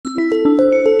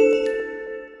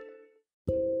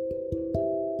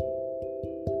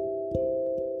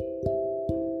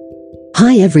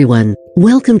Hi everyone,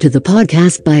 welcome to the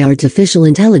podcast by Artificial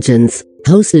Intelligence,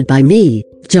 hosted by me,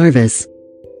 Jarvis.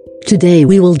 Today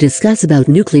we will discuss about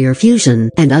nuclear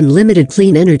fusion and unlimited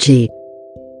clean energy.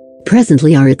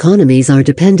 Presently our economies are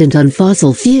dependent on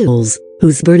fossil fuels,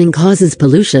 whose burning causes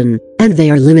pollution, and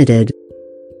they are limited.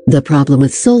 The problem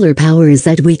with solar power is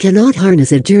that we cannot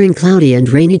harness it during cloudy and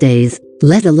rainy days,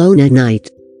 let alone at night.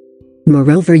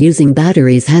 Moreover, using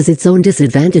batteries has its own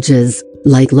disadvantages,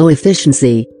 like low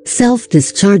efficiency,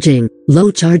 self-discharging,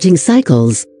 low charging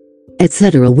cycles,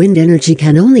 etc. Wind energy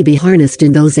can only be harnessed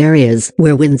in those areas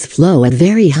where winds flow at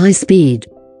very high speed.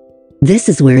 This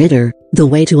is where ITER, the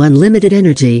way to unlimited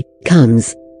energy,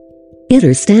 comes.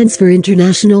 ITER stands for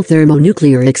International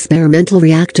Thermonuclear Experimental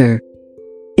Reactor.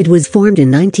 It was formed in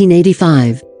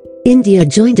 1985. India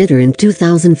joined ITER in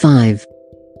 2005.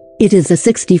 It is a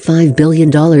 $65 billion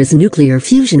nuclear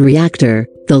fusion reactor,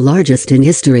 the largest in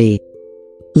history.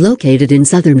 Located in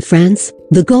southern France,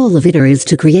 the goal of ITER is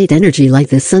to create energy like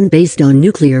the sun based on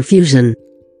nuclear fusion.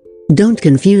 Don't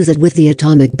confuse it with the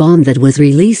atomic bomb that was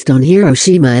released on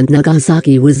Hiroshima and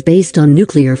Nagasaki was based on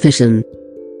nuclear fission.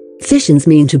 Fissions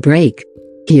mean to break.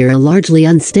 Here a largely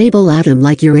unstable atom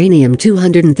like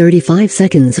uranium-235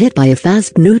 seconds hit by a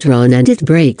fast neutron and it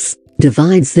breaks,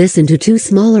 divides this into two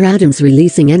smaller atoms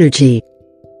releasing energy.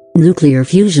 Nuclear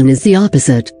fusion is the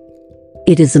opposite.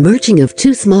 It is the merging of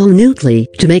two small nuclei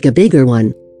to make a bigger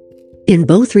one. In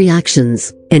both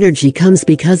reactions, energy comes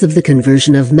because of the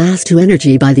conversion of mass to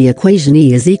energy by the equation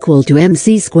E is equal to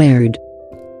mc squared.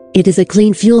 It is a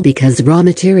clean fuel because raw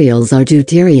materials are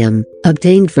deuterium,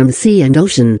 obtained from sea and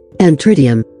ocean, and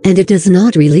tritium, and it does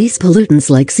not release pollutants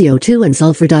like CO2 and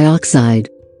sulfur dioxide.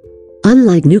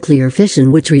 Unlike nuclear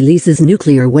fission which releases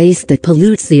nuclear waste that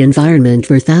pollutes the environment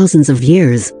for thousands of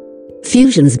years,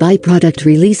 fusion's byproduct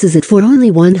releases it for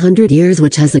only 100 years,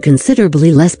 which has a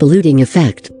considerably less polluting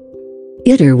effect.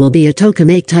 ITER will be a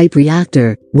tokamak-type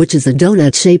reactor, which is a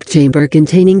donut-shaped chamber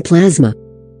containing plasma.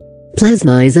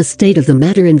 Plasma is a state of the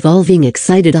matter involving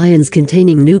excited ions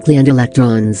containing nuclei and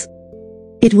electrons.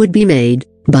 It would be made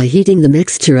by heating the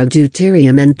mixture of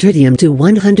deuterium and tritium to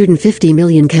 150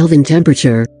 million Kelvin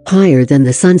temperature, higher than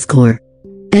the sun's core,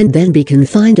 and then be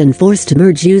confined and forced to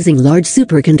merge using large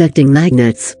superconducting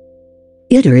magnets.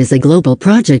 ITER is a global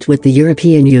project with the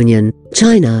European Union,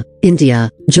 China,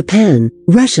 India, Japan,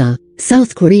 Russia,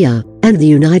 South Korea, and the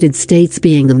United States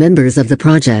being the members of the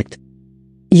project.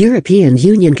 European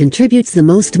Union contributes the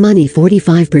most money,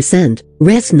 45%,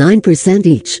 rest 9%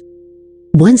 each.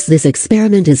 Once this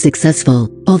experiment is successful,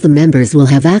 all the members will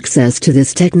have access to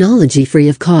this technology free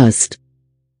of cost.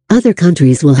 Other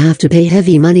countries will have to pay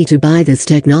heavy money to buy this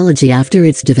technology after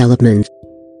its development.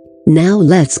 Now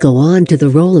let's go on to the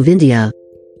role of India.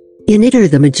 In ITER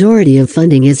the majority of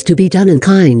funding is to be done in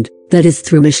kind, that is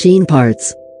through machine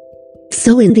parts.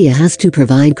 So India has to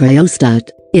provide cryostat,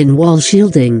 in-wall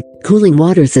shielding, cooling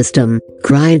water system,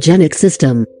 cryogenic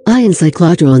system, ion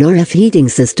cyclotron RF heating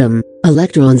system,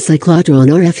 electron cyclotron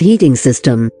RF heating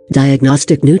system,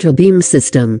 diagnostic neutral beam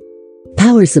system,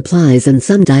 power supplies and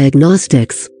some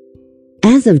diagnostics.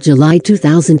 As of July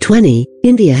 2020,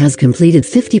 India has completed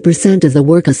 50% of the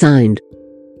work assigned.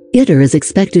 ITER is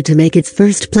expected to make its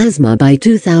first plasma by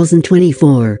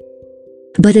 2024.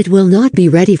 But it will not be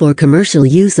ready for commercial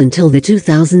use until the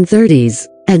 2030s,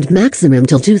 and maximum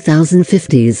till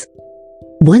 2050s.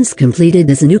 Once completed,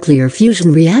 this nuclear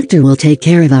fusion reactor will take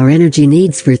care of our energy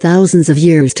needs for thousands of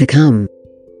years to come.